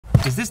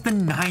Is this the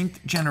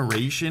 9th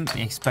generation? I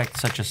expect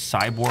such a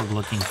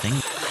cyborg-looking thing.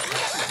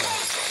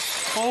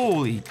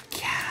 Holy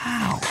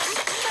cow.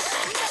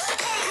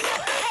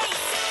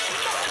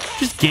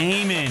 Just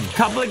gaming.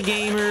 Couple of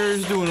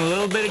gamers doing a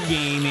little bit of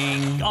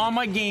gaming on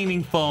my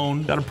gaming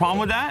phone. Got a problem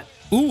with that?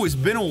 Ooh, it's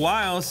been a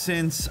while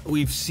since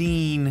we've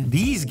seen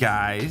these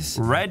guys.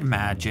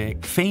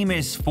 RedMagic,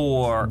 famous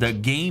for the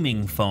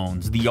gaming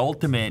phones, the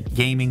ultimate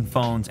gaming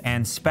phones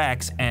and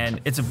specs.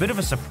 And it's a bit of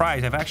a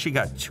surprise. I've actually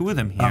got 2 of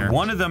them here.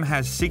 One of them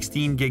has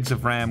 16 gigs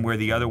of RAM, where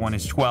the other one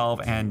is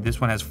 12. And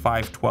this one has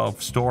 512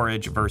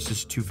 storage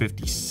versus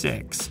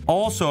 256.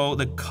 Also,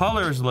 the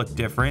colors look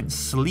different.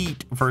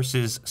 Sleet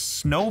versus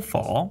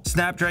Snowfall.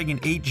 Snapdragon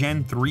 8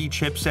 Gen 3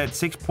 chipset,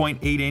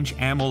 6.8-inch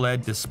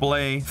AMOLED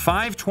display,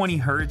 520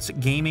 hertz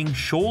gaming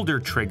shoulder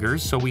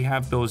triggers, so we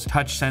have those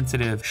touch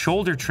sensitive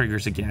shoulder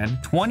triggers again,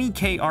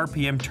 20k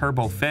RPM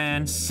turbo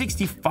fan,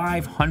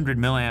 6500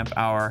 milliamp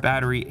hour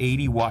battery,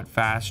 80 watt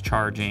fast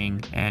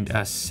charging, and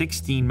a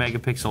 16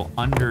 megapixel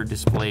under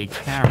display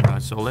camera.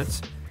 So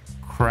let's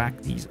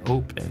crack these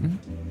open.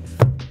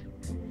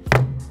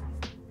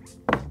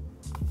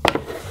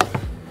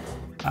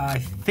 I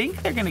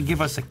think they're gonna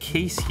give us a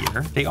case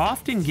here. They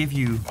often give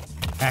you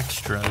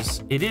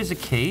extras. It is a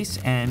case,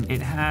 and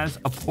it has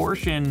a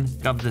portion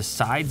of the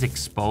sides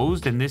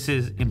exposed, and this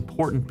is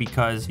important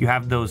because you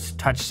have those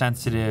touch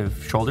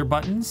sensitive shoulder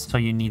buttons, so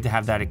you need to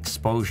have that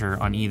exposure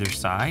on either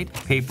side.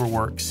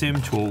 Paperwork,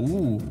 sim tool.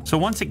 Ooh. So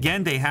once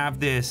again, they have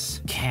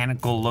this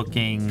mechanical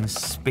looking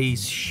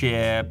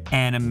spaceship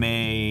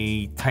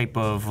anime type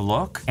of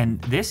look, and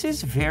this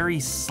is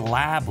very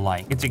slab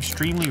like. It's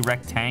extremely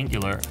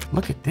rectangular.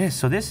 Look at this.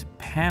 So this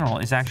panel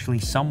is actually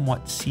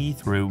somewhat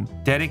see-through.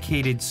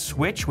 Dedicated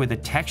switch with a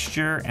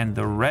texture and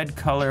the red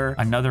color.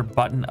 Another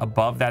button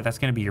above that. That's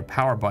going to be your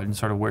power button,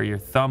 sort of where your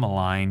thumb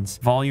aligns.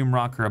 Volume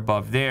rocker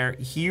above there.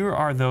 Here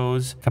are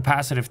those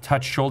capacitive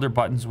touch shoulder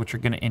buttons, which are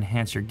going to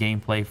enhance your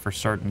gameplay for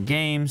certain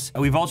games.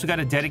 We've also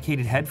got a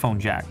dedicated headphone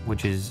jack,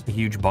 which is a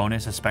huge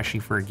bonus, especially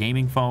for a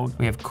gaming phone.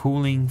 We have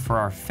cooling for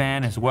our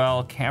fan as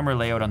well. Camera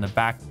layout on the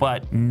back,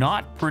 but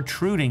not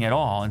protruding at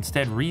all.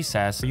 Instead,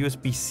 recessed.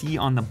 USB-C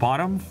on the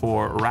bottom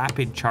for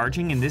rapid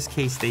charging. In this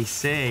case, they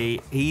say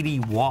 80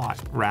 watt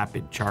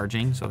rapid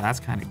charging, so that's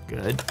kind of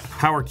good.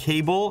 Power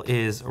cable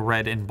is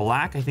red and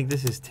black. I think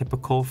this is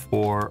typical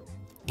for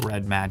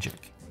RedMagic.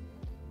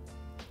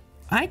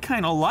 I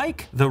kind of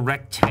like the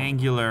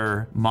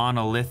rectangular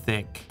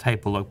monolithic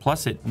type of look.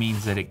 Plus it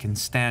means that it can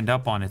stand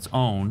up on its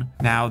own.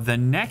 Now the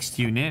next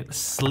unit,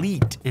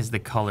 Sleet, is the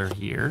color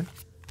here.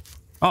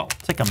 Oh,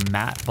 it's like a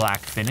matte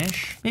black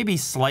finish. Maybe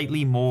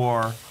slightly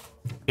more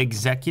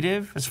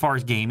executive as far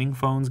as gaming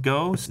phones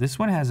go. So this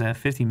one has a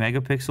 50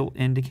 megapixel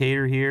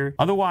indicator here.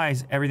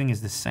 Otherwise, everything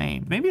is the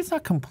same. Maybe it's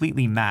not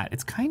completely matte.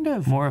 It's kind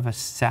of more of a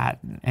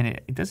satin, and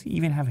it doesn't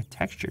even have a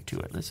texture to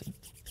it. Listen.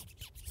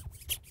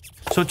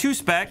 So 2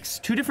 specs,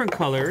 2 different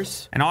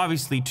colors, and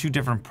obviously 2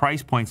 different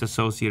price points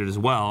associated as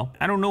well.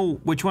 I don't know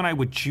which one I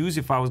would choose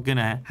if I was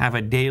gonna have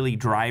a daily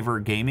driver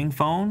gaming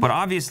phone, but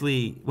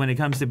obviously when it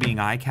comes to being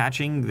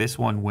eye-catching, this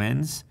one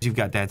wins. You've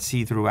got that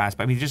see-through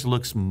aspect. I mean, it just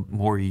looks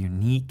more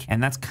unique,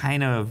 and that's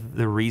kind of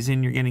the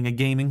reason you're getting a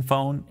gaming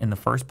phone in the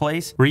first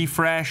place.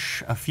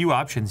 Refresh, a few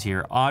options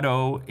here.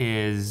 Auto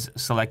is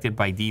selected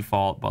by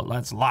default, but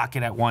let's lock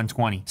it at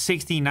 120.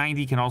 60,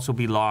 90 can also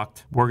be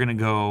locked. We're gonna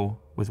go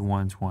with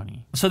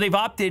 120. So they've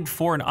opted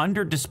for an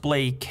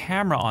under-display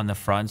camera on the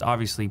front,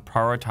 obviously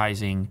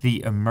prioritizing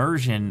the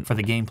immersion for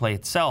the gameplay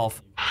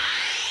itself.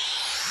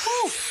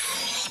 Woo.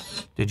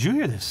 Did you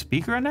hear the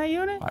speaker on that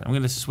unit? I'm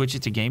gonna switch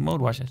it to game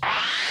mode. Watch this.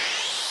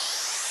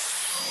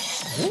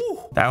 Ooh.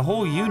 That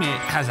whole unit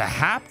has a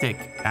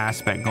haptic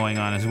aspect going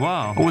on as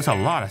well. Oh, it's a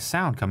lot of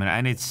sound coming out,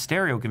 and it's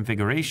stereo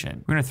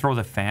configuration. We're gonna throw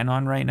the fan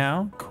on right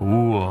now.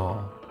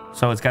 Cool.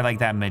 So it's got like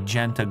that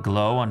magenta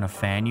glow on the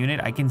fan unit.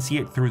 I can see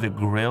it through the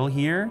grill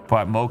here,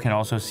 but Mo can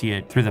also see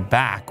it through the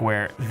back,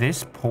 where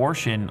this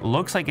portion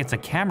looks like it's a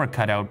camera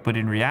cutout, but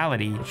in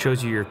reality, it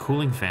shows you your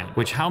cooling fan,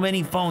 which how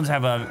many phones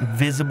have a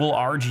visible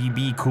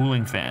RGB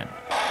cooling fan?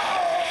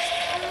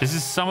 This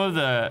is some of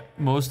the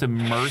most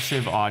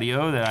immersive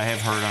audio that I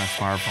have heard on a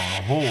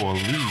smartphone.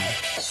 Holy.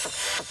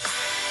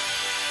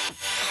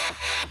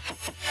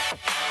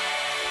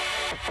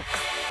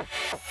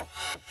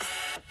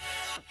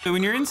 So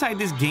when you're inside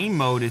this game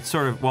mode, it's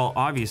sort of, well,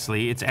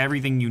 obviously, it's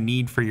everything you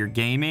need for your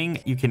gaming.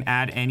 You can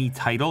add any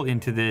title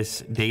into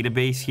this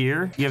database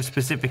here. You have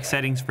specific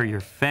settings for your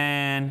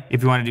fan.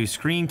 If you want to do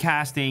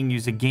screencasting,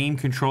 use a game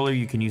controller,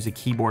 you can use a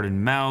keyboard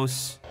and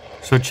mouse.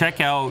 So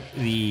check out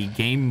the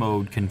game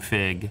mode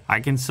config. I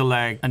can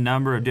select a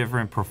number of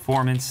different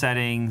performance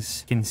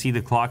settings. You can see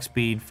the clock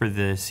speed for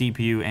the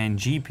CPU and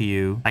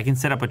GPU. I can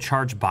set up a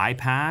charge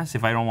bypass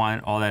if I don't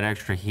want all that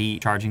extra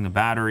heat charging the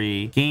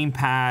battery. Game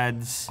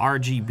pads,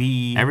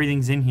 RGB,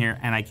 everything's in here,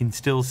 and I can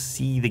still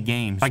see the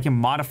games. I can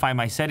modify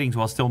my settings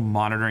while still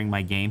monitoring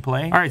my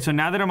gameplay. All right, so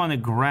now that I'm on the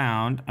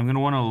ground, I'm gonna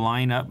wanna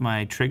line up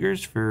my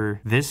triggers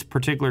for this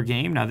particular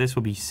game. Now this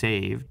will be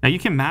saved. Now you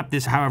can map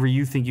this however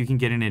you think you can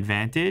get an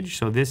advantage. advantage.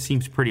 So this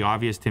seems pretty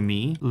obvious to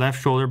me.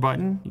 Left shoulder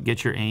button, you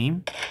get your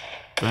aim.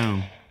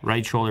 Boom.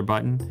 Right shoulder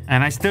button.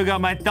 And I still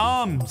got my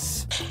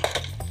thumbs.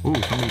 Ooh,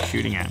 somebody's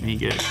shooting at me.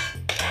 Good.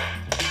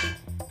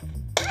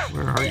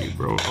 Where are you,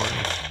 bro?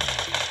 Oh,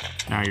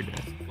 now you're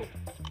dead.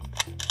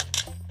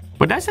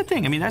 But that's the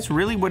thing. I mean, that's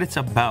really what it's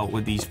about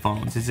with these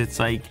phones. Is it's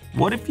like,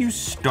 what if you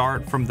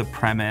start from the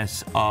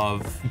premise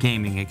of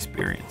gaming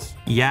experience?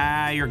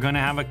 Yeah, you're gonna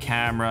have a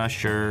camera.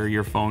 Sure,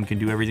 your phone can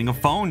do everything a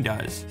phone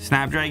does.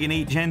 Snapdragon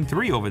 8 Gen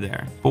 3 over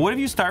there. But what if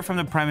you start from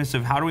the premise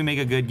of how do we make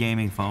a good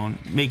gaming phone?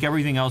 Make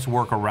everything else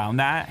work around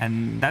that.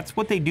 And that's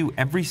what they do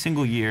every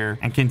single year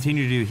and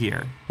continue to do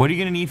here. What are you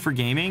gonna need for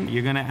gaming?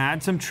 You're gonna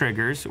add some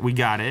triggers. We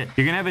got it.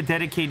 You're gonna have a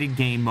dedicated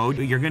game mode.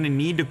 You're gonna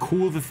need to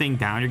cool the thing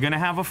down. You're gonna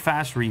have a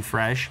fast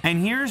refresh.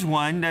 And here's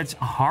one that's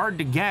hard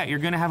to get. You're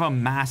gonna have a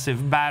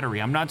massive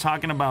battery. I'm not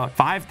talking about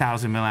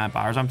 5,000 milliamp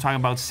hours. I'm talking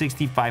about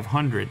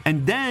 6,500.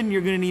 And then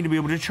you're gonna need to be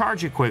able to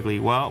charge it quickly.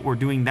 Well, we're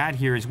doing that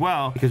here as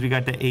well because we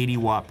got the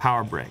 80-watt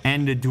power brick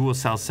and the dual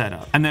cell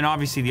setup. And then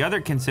obviously the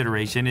other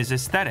consideration is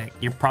aesthetic.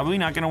 You're probably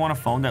not gonna want a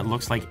phone that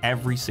looks like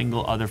every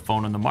single other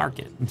phone on the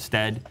market.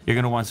 Instead, you're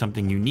gonna want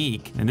something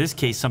unique. In this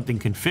case, something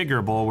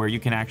configurable where you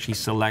can actually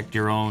select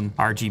your own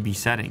RGB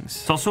settings.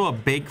 It's also a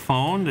big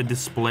phone. The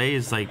display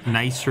is like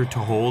nicer to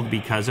hold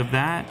because of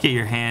that. Get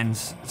your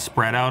hands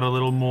spread out a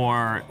little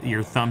more.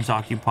 Your thumbs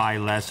occupy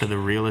less of the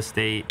real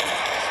estate.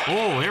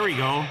 Oh, there we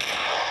go.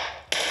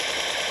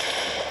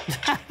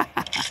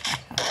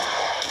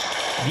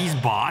 These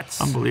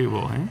bots,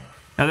 unbelievable, eh?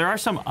 Now, there are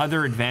some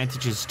other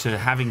advantages to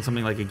having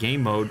something like a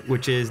game mode,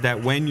 which is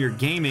that when you're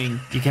gaming,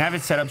 you can have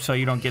it set up so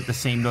you don't get the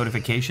same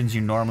notifications you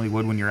normally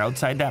would when you're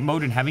outside that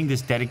mode. And having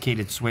this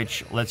dedicated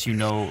switch lets you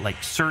know,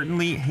 like,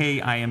 certainly,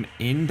 hey, I am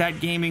in that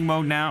gaming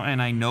mode now,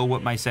 and I know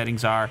what my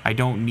settings are. I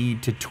don't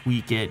need to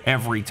tweak it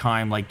every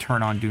time, like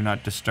turn on Do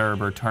Not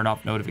Disturb or turn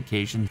off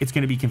notifications. It's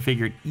going to be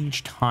configured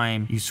each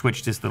time you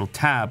switch this little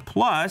tab.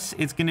 Plus,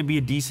 it's going to be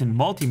a decent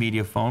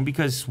multimedia phone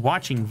because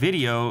watching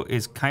video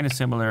is kind of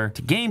similar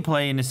to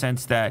gameplay in the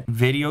sense that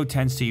video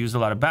tends to use a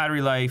lot of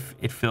battery life.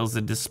 It fills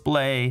the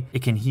display.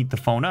 It can heat the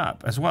phone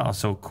up as well.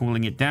 So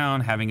cooling it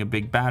down, having a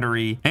big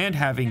battery, and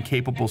having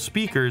capable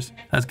speakers,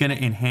 that's going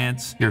to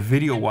enhance your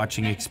video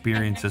watching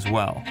experience as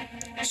well.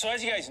 So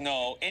as you guys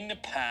know, in the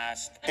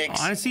past,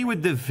 honestly,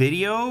 with the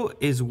video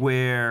is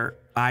where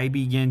I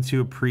begin to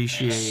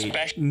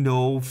appreciate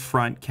no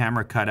front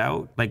camera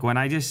cutout. Like when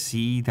I just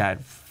see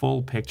that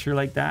full picture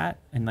like that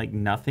and like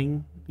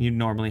nothing, you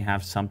normally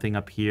have something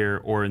up here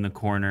or in the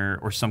corner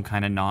or some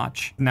kind of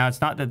notch. Now, it's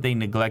not that they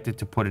neglected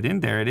to put it in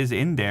there. It is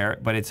in there,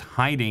 but it's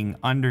hiding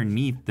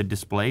underneath the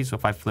display. So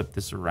if I flip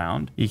this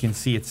around, you can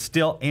see it's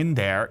still in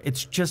there.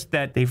 It's just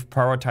that they've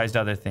prioritized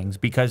other things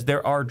because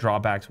there are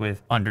drawbacks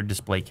with under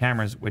display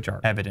cameras, which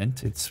are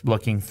evident. It's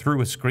looking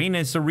through a screen.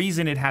 It's the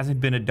reason it hasn't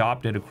been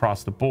adopted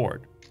across the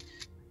board.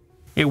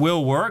 It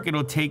will work.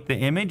 It'll take the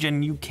image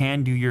and you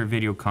can do your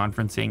video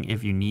conferencing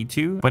if you need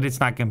to, but it's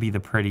not going to be the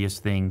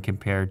prettiest thing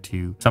compared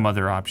to some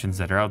other options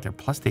that are out there.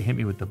 Plus, they hit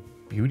me with the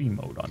beauty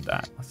mode on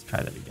that. Let's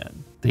try that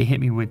again. They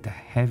hit me with the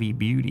heavy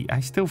beauty.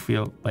 I still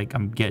feel like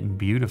I'm getting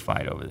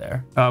beautified over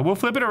there. We'll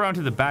flip it around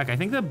to the back. I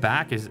think the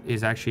back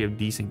is actually a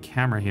decent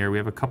camera here. We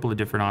have a couple of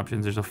different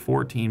options. There's a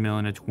 14 mil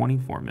and a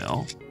 24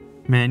 mil.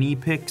 Many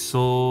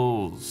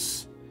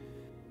pixels.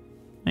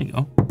 There you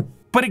go.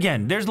 But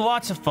again, there's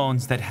lots of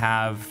phones that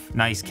have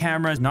nice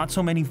cameras, not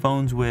so many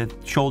phones with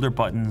shoulder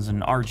buttons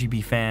and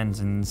RGB fans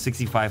and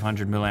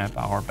 6,500 milliamp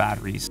hour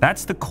batteries.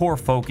 That's the core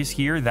focus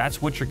here.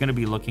 That's what you're going to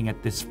be looking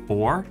at this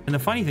for. And the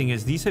funny thing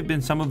is these have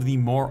been some of the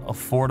more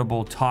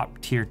affordable top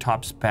tier,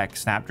 top spec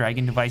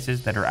Snapdragon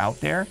devices that are out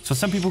there. So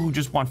some people who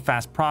just want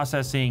fast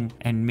processing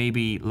and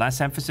maybe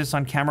less emphasis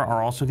on camera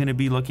are also going to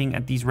be looking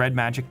at these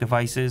RedMagic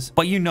devices.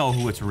 But you know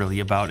who it's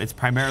really about. It's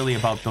primarily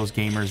about those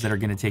gamers that are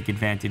going to take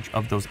advantage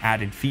of those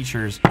added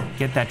features,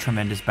 get that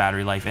tremendous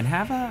battery life, and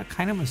have a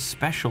kind of a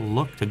special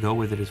look to go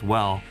with it as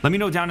well. Let me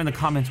know down in the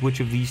comments which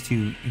of these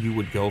two you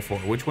would go for.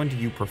 Which one do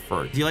you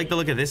prefer? Do you like the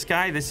look of this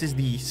guy? This is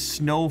the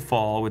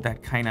Snowfall with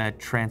that kind of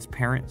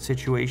transparent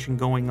situation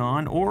going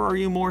on. Or are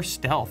you more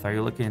stealth? Are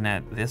you looking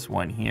at this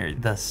one here,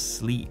 the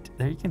Sleet?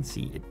 There you can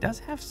see it does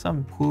have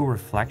some cool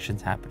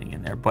reflections happening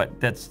in there, but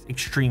that's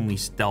extremely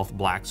stealth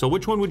black. So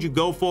which one would you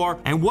go for?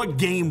 And what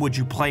game would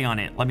you play on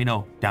it? Let me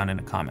know down in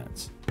the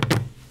comments.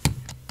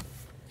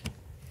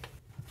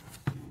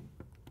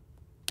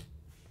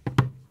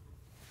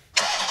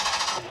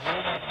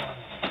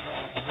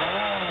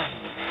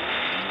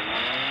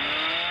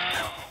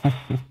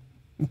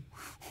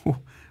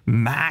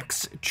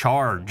 Max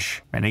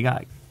charge, and they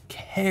got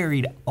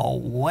carried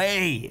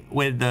away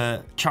with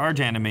the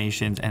charge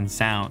animations and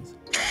sounds.